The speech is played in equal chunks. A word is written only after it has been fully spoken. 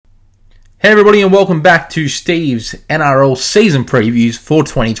Hey everybody and welcome back to Steve's NRL season previews for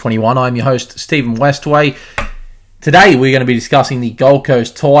 2021. I'm your host Stephen Westway. Today we're going to be discussing the Gold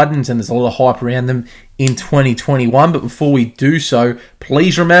Coast Titans and there's a lot of hype around them in 2021. But before we do so,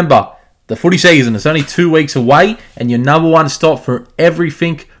 please remember the footy season is only 2 weeks away and your number one stop for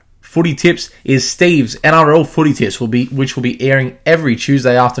everything footy tips is Steve's NRL Footy Tips, which will be airing every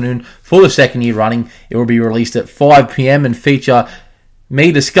Tuesday afternoon for the second year running. It will be released at 5 p.m. and feature me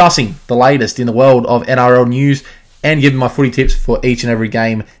discussing the latest in the world of NRL news and giving my footy tips for each and every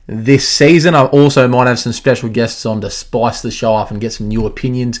game this season. I also might have some special guests on to spice the show up and get some new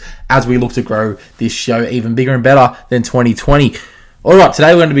opinions as we look to grow this show even bigger and better than 2020. Alright,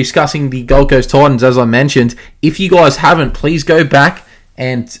 today we're going to be discussing the Gold Coast Titans, as I mentioned. If you guys haven't, please go back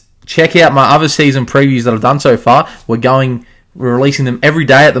and check out my other season previews that I've done so far. We're releasing them every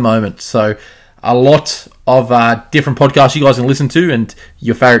day at the moment, so a lot of different podcasts you guys can listen to and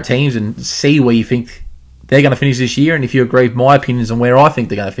your favourite teams and see where you think they're going to finish this year and if you agree with my opinions on where I think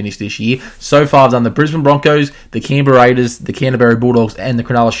they're going to finish this year. So far I've done the Brisbane Broncos, the Canberra Raiders, the Canterbury Bulldogs and the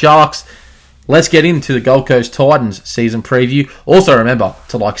Cronulla Sharks. Let's get into the Gold Coast Titans season preview. Also remember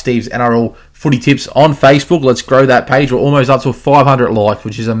to like Steve's NRL Footy Tips on Facebook. Let's grow that page. We're almost up to 500 likes,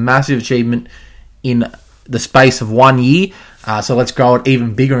 which is a massive achievement in the space of 1 year. So let's grow it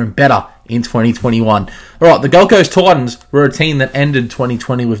even bigger and better in 2021. Alright, the Gold Coast Titans were a team that ended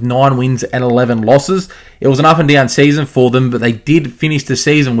 2020 with 9 wins and 11 losses. It was an up and down season for them, but they did finish the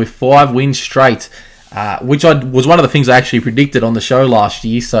season with 5 wins straight, which was one of the things I actually predicted on the show last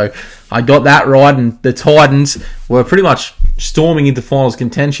year, so I got that right, and the Titans were pretty much storming into finals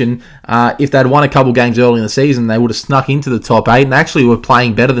contention. If they'd won a couple games early in the season, they would have snuck into the top 8, and actually were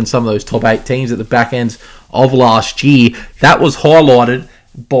playing better than some of those top 8 teams at the back ends of last year. That was highlighted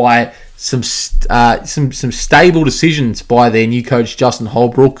by some stable decisions by their new coach Justin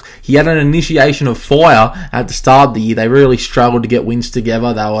Holbrook. He had an initiation of fire at the start of the year. They really struggled to get wins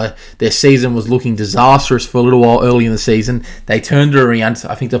together. Their season was looking disastrous for a little while early in the season. They turned it around.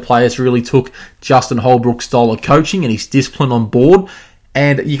 I think the players really took Justin Holbrook's style of coaching and his discipline on board.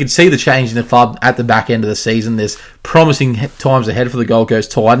 And you can see the change in the club at the back end of the season. There's promising times ahead for the Gold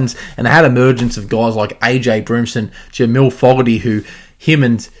Coast Titans. And they had emergence of guys like AJ Brimson, Jamil Fogarty, him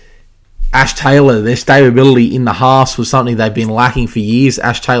and Ash Taylor, their stability in the halves was something they've been lacking for years.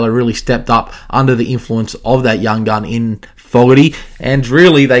 Ash Taylor really stepped up under the influence of that young gun in Fogarty. And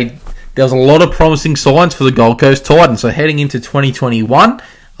really, there was a lot of promising signs for the Gold Coast Titans. So heading into 2021,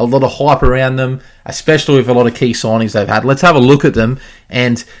 a lot of hype around them, especially with a lot of key signings they've had. Let's have a look at them.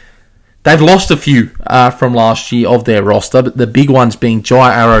 And they've lost a few from last year of their roster, but the big ones being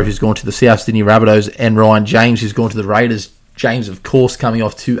Jai Arrow, who's gone to the South Sydney Rabbitohs, and Ryan James, who's gone to the Raiders. James, of course, coming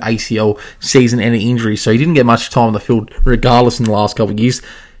off 2 ACL season-ending injuries, so he didn't get much time on the field regardless in the last couple of years.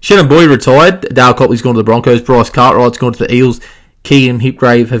 Shannon Boyd retired. Dale Copley's gone to the Broncos. Bryce Cartwright's gone to the Eels. Keegan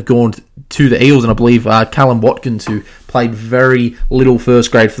Hipgrave have gone to the Eels, and I believe Callum Watkins, who played very little first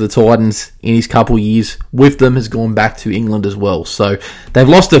grade for the Titans in his couple of years with them, has gone back to England as well. So they've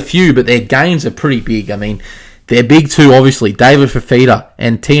lost a few, but their gains are pretty big. I mean, their big two, obviously, David Fifita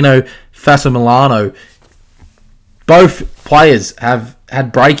and Tino Fasamilano. Both players have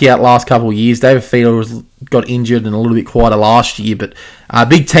had breakout last couple of years. David Fifita got injured and a little bit quieter last year, but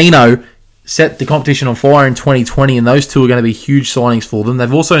Big Tino set the competition on fire in 2020, and those two are going to be huge signings for them.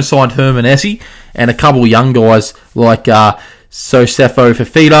 They've also signed Herman Essie and a couple of young guys like Sosefo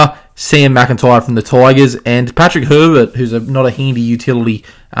Fifita, Sam McIntyre from the Tigers, and Patrick Herbert, who's not a handy utility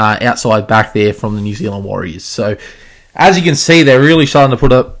outside back there from the New Zealand Warriors. So, as you can see, they're really starting to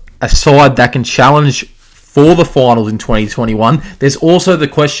put a side that can challenge for the finals in 2021. There's also the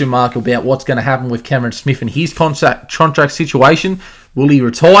question mark about what's going to happen with Cameron Smith and his contract situation. Will he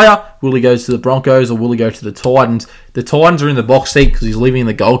retire? Will he go to the Broncos or will he go to the Titans? The Titans are in the box seat because he's living in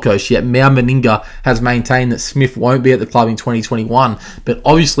the Gold Coast, yet Mau Meninga has maintained that Smith won't be at the club in 2021. But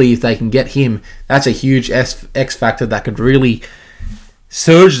obviously, if they can get him, that's a huge X factor that could really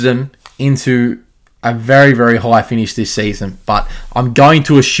surge them into a very, very high finish this season. But I'm going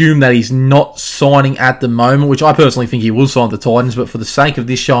to assume that he's not signing at the moment, which I personally think he will sign the Titans. But for the sake of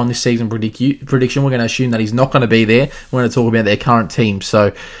this show and this season prediction, we're going to assume that he's not going to be there. We're going to talk about their current team.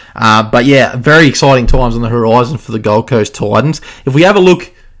 So, but yeah, very exciting times on the horizon for the Gold Coast Titans. If we have a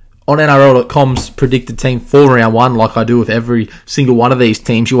look on NRL.com's predicted team for round one, like I do with every single one of these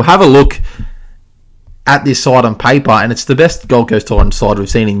teams, you'll have a look at this side on paper, and it's the best Gold Coast Titans side we've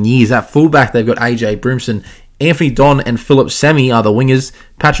seen in years. At fullback, they've got AJ Brimson, Anthony Don and Philip Semi are the wingers,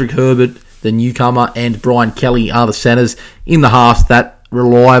 Patrick Herbert, the newcomer, and Brian Kelly are the centres. In the halves, that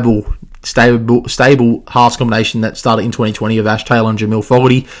reliable stable halves combination that started in 2020 of Ash Taylor and Jamil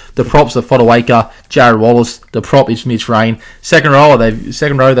Fogarty. The props are Fodawaker, Jared Wallace. The prop is Mitch Rain. Second row they've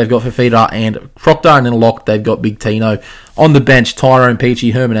got Fafita and Proctor, and then lock they've got Big Tino. On the bench, Tyrone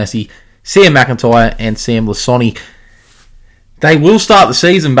Peachy, Herman Essie, Sam McIntyre, and Sam Lasoni. They will start the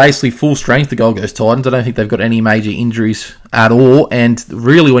season basically full strength, the Gold Coast Titans. I don't think they've got any major injuries at all. And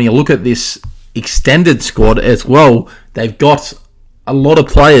really, when you look at this extended squad as well, they've got a lot of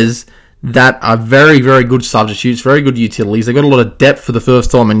players that are very, very good substitutes, very good utilities. They've got a lot of depth for the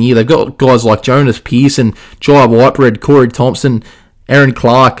first time in a year. They've got guys like Jonas Pearson, Jai Whitebread, Corey Thompson, Aaron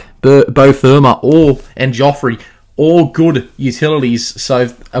Clark, Bo Firma, and Joffrey. All good utilities. So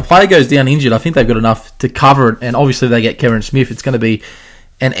if a player goes down injured, I think they've got enough to cover it. And obviously they get Kevin Smith. It's going to be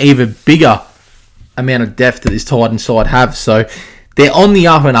an even bigger amount of depth that this Titans side have. So they're on the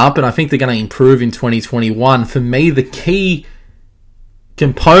up and up, and I think they're going to improve in 2021. For me, the key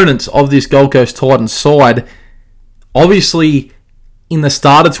components of this Gold Coast Titans side, obviously in the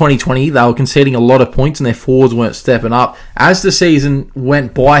start of 2020, they were conceding a lot of points and their forwards weren't stepping up. As the season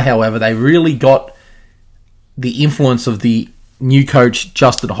went by, however, they really got the influence of the new coach,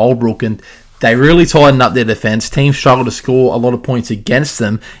 Justin Holbrook, and they really tightened up their defence. Teams struggle to score a lot of points against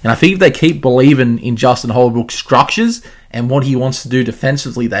them, and I think if they keep believing in Justin Holbrook's structures and what he wants to do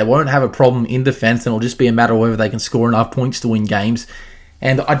defensively, they won't have a problem in defence, and it'll just be a matter of whether they can score enough points to win games.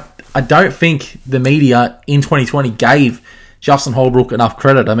 And I don't think the media in 2020 gave Justin Holbrook enough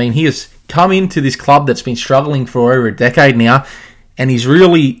credit. I mean, he has come into this club that's been struggling for over a decade now, and he's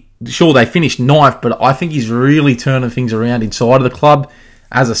really... Sure, they finished ninth, but I think he's really turning things around inside of the club.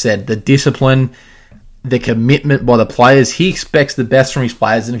 As I said, the discipline, the commitment by the players. He expects the best from his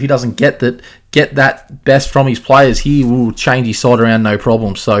players, and if he doesn't get that best from his players, he will change his side around no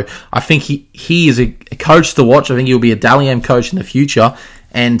problem. So I think he is a coach to watch. I think he'll be a Dally M coach in the future,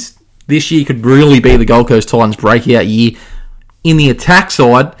 and this year could really be the Gold Coast Titans' breakout year. In the attack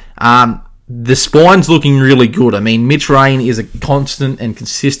side, the spine's looking really good. I mean, Mitch Rain is a constant and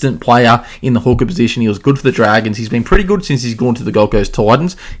consistent player in the hooker position. He was good for the Dragons. He's been pretty good since he's gone to the Gold Coast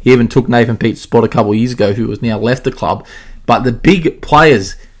Titans. He even took Nathan Pete's spot a couple of years ago, who has now left the club. But the big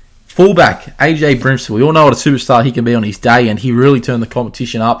players, fullback, AJ Brimson, we all know what a superstar he can be on his day, and he really turned the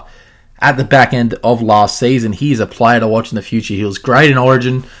competition up at the back end of last season. He is a player to watch in the future. He was great in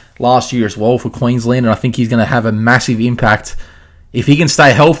Origin last year as well for Queensland, and I think he's going to have a massive impact. If he can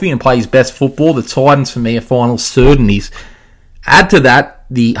stay healthy and play his best football, the Titans, for me, are final certainties. Add to that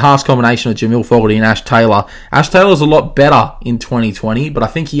the halves combination of Jamil Fogarty and Ash Taylor. Ash Taylor's a lot better in 2020, but I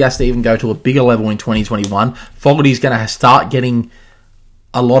think he has to even go to a bigger level in 2021. Fogarty's going to start getting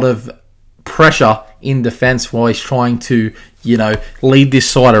a lot of pressure in defence while he's trying to, lead this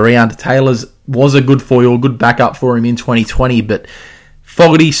side around. Taylor's was a good foil, a good backup for him in 2020, but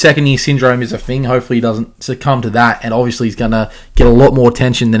Fogarty, second-year syndrome is a thing. Hopefully he doesn't succumb to that, and obviously he's going to get a lot more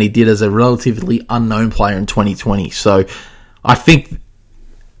attention than he did as a relatively unknown player in 2020. So I think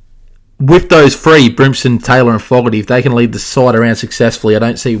with those three, Brimson, Taylor and Fogarty, if they can lead the side around successfully, I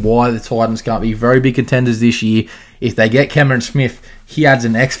don't see why the Titans can't be very big contenders this year. If they get Cameron Smith, he adds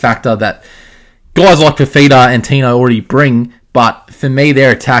an X factor that guys like Fafita and Tino already bring, but for me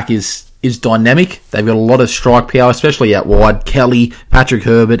their attack is dynamic. They've got a lot of strike power, especially out wide. Kelly, Patrick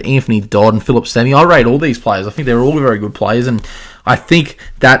Herbert, Anthony Dodd, and Philip Semi. I rate all these players. I think they're all very good players, and I think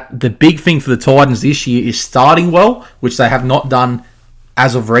that the big thing for the Titans this year is starting well, which they have not done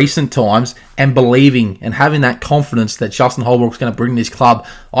as of recent times, and believing and having that confidence that Justin Holbrook's going to bring this club.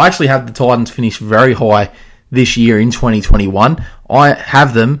 I actually have the Titans finish very high this year in 2021. I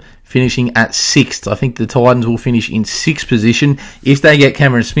have them finishing at 6th. I think the Titans will finish in 6th position. If they get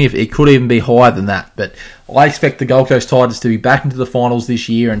Cameron Smith, it could even be higher than that. But I expect the Gold Coast Titans to be back into the finals this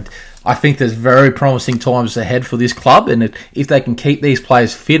year, and I think there's very promising times ahead for this club. And if they can keep these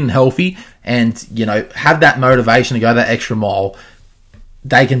players fit and healthy and, have that motivation to go that extra mile,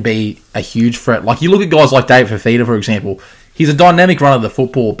 they can be a huge threat. Like, you look at guys like David Fafita, for example. He's a dynamic runner of the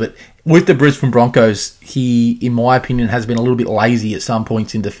football, but with the Brisbane Broncos, he, in my opinion, has been a little bit lazy at some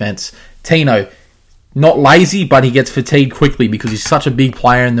points in defence. Tino, not lazy, but he gets fatigued quickly because he's such a big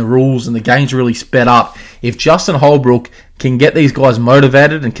player and the rules and the game's really sped up. If Justin Holbrook can get these guys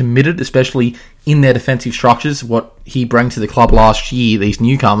motivated and committed, especially in their defensive structures, what he brought to the club last year, these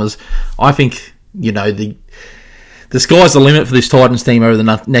newcomers, I think, the sky's the limit for this Titans team over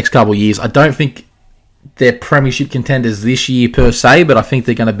the next couple of years. I don't think they're premiership contenders this year per se, but I think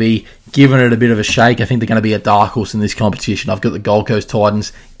they're going to be giving it a bit of a shake. I think they're going to be a dark horse in this competition. I've got the Gold Coast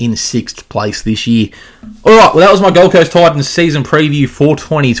Titans in 6th place this year. Alright, well that was my Gold Coast Titans season preview for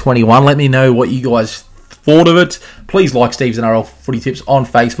 2021. Let me know what you guys thought of it. Please like Steve's NRL Footy Tips on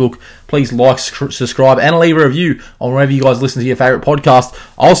Facebook. Please like, subscribe, and leave a review on wherever you guys listen to your favourite podcast.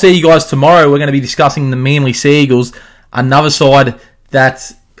 I'll see you guys tomorrow. We're going to be discussing the Manly Sea Eagles, another side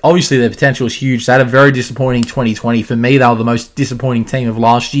that obviously their potential is huge. They had a very disappointing 2020. For me, they were the most disappointing team of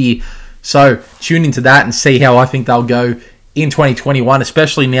last year. So tune into that and see how I think they'll go in 2021,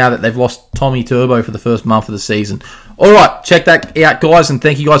 especially now that they've lost Tommy Turbo for the first month of the season. All right, check that out, guys, and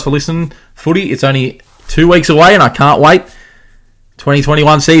thank you guys for listening. Footy, it's only 2 weeks away, and I can't wait.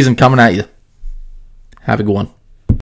 2021 season coming at you. Have a good one.